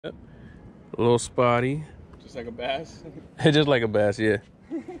Yep. A little spotty. Just like a bass? Just like a bass, yeah.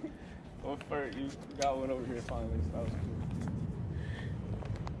 Well, first, you got one over here finally, so that was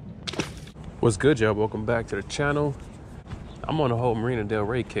cool. What's good, y'all? Welcome back to the channel. I'm on a whole Marina Del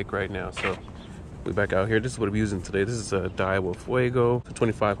Rey kick right now, so we back out here. This is what I'm using today. This is a Daiwa Fuego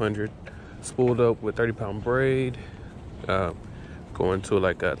 2500, spooled up with 30-pound braid. Going to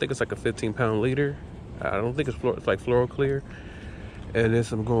like I think it's like a 15-pound leader. I don't think it's like floral clear. And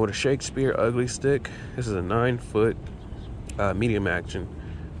this I'm going with a Shakespeare ugly stick. This is a 9-foot medium action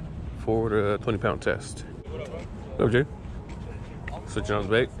for the 20-pound test. What up, Jay? Switching on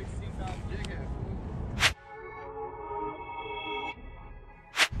his bait.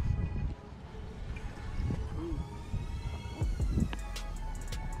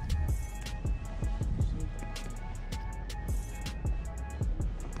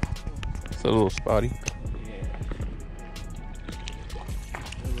 It's a little spotty.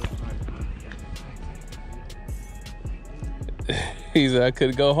 He said I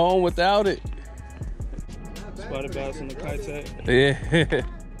could go home without it. Spotted bass in the kite tag. Yeah.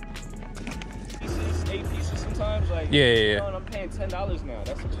 Pieces, 8 pieces sometimes. Like, yeah. You know, and I'm paying $10 now.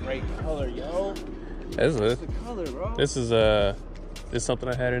 That's a great color, yo. That's the color, bro. This is something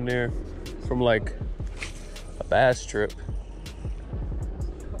I had in there from like a bass trip.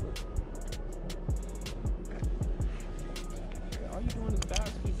 All you doing is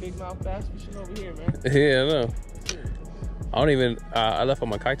bass, big mouth bass fishing over here, man. Yeah, I know. I don't even, I left all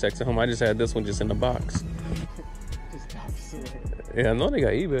my kite tags at home. I just had this one just in the box. Yeah, I know they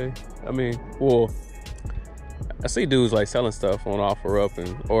got eBay. I mean, well, I see dudes like selling stuff on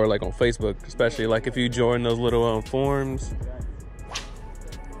OfferUp or like on Facebook, especially like if you join those little forums,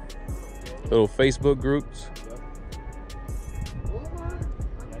 little Facebook groups.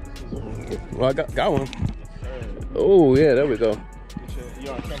 Well, I got one. Oh yeah, there we go.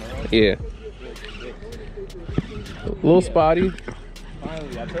 You're on camera, right? Yeah. A little spotty.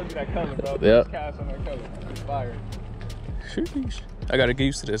 Finally, I told you that color, bro. Yep. Cast on that color. It's fire. Sheesh. I gotta get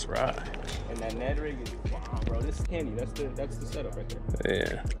used to this ride. And that Ned rig is wow, bro. This is candy. That's the setup right there.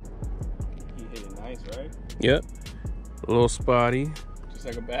 Yeah. He hit it nice, right? Yep. A little spotty. Just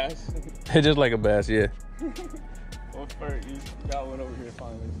like a bass. Just like a bass, yeah. Well, first, you got one over here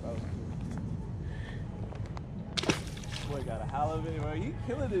finally, so that was cool. Boy, got a howl of it, bro. You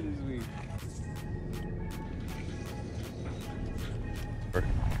killing it this week.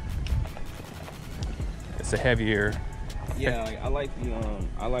 It's a heavier. Yeah, like,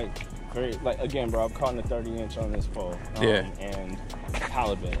 I like very, like, again, bro, I'm caught in a 30-inch on this pole. Yeah. And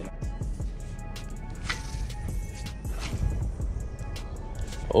halibut.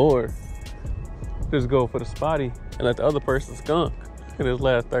 Or just go for the spotty and let the other person skunk in his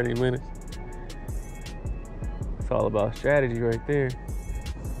last 30 minutes. It's all about strategy right there.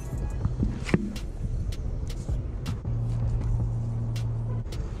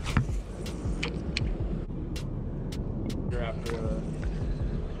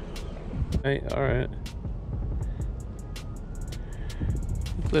 Hey, all right.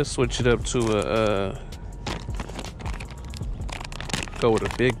 Let's switch it up to go with a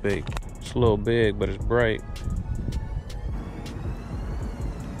big bait. It's a little big, but it's bright.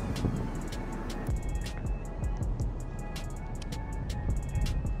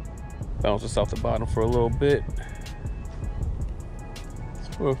 Bounce this off the bottom for a little bit.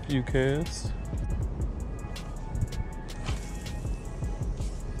 It's for a few casts.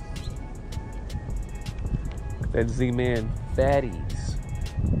 That Z-Man fatties.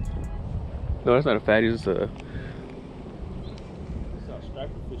 No, that's not a fatty. It's a. That's how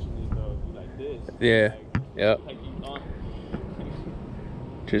striper fishing is, though. You like this. Yeah. Like, Yep. Like you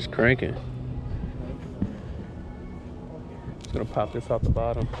Just cranking. Just gonna pop this off the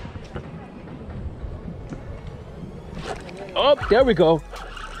bottom. Oh, there we go.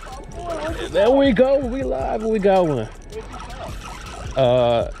 There we go. We live. We got one.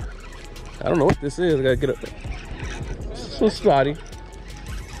 I don't know what this is. I gotta get up. So spotty.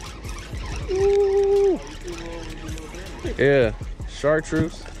 Ooh. Yeah,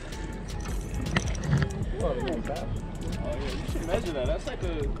 chartreuse. Oh yeah, you should measure that. That's like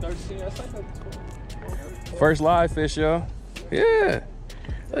a 13. That's like a 12. First live fish, y'all. Yeah.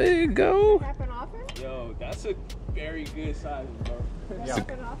 There you go. Yo, that's a very good size, bro.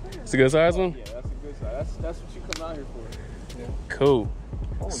 It's a good size one? Yeah, that's a good size. That's what you come out here for. Yeah. Cool.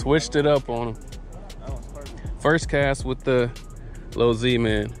 Switched it up on him. That one's perfect. First cast with the little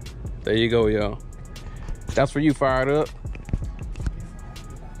Z-Man. There you go, y'all. That's for you, fired up.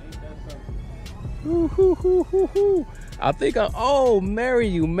 Ain't that Woo-hoo-hoo-hoo-hoo. I think Mary,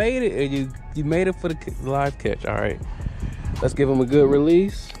 you made it, and you made it for the live catch. All right, let's give him a good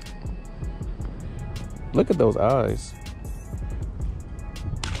release. Look at those eyes.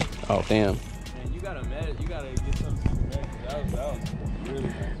 Oh, damn. Man, you gotta get something to that was really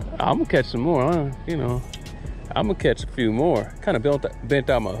nice. I'm gonna catch some more, huh? You know, I'm gonna catch a few more. Kind of bent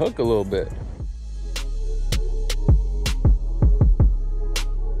out my hook a little bit.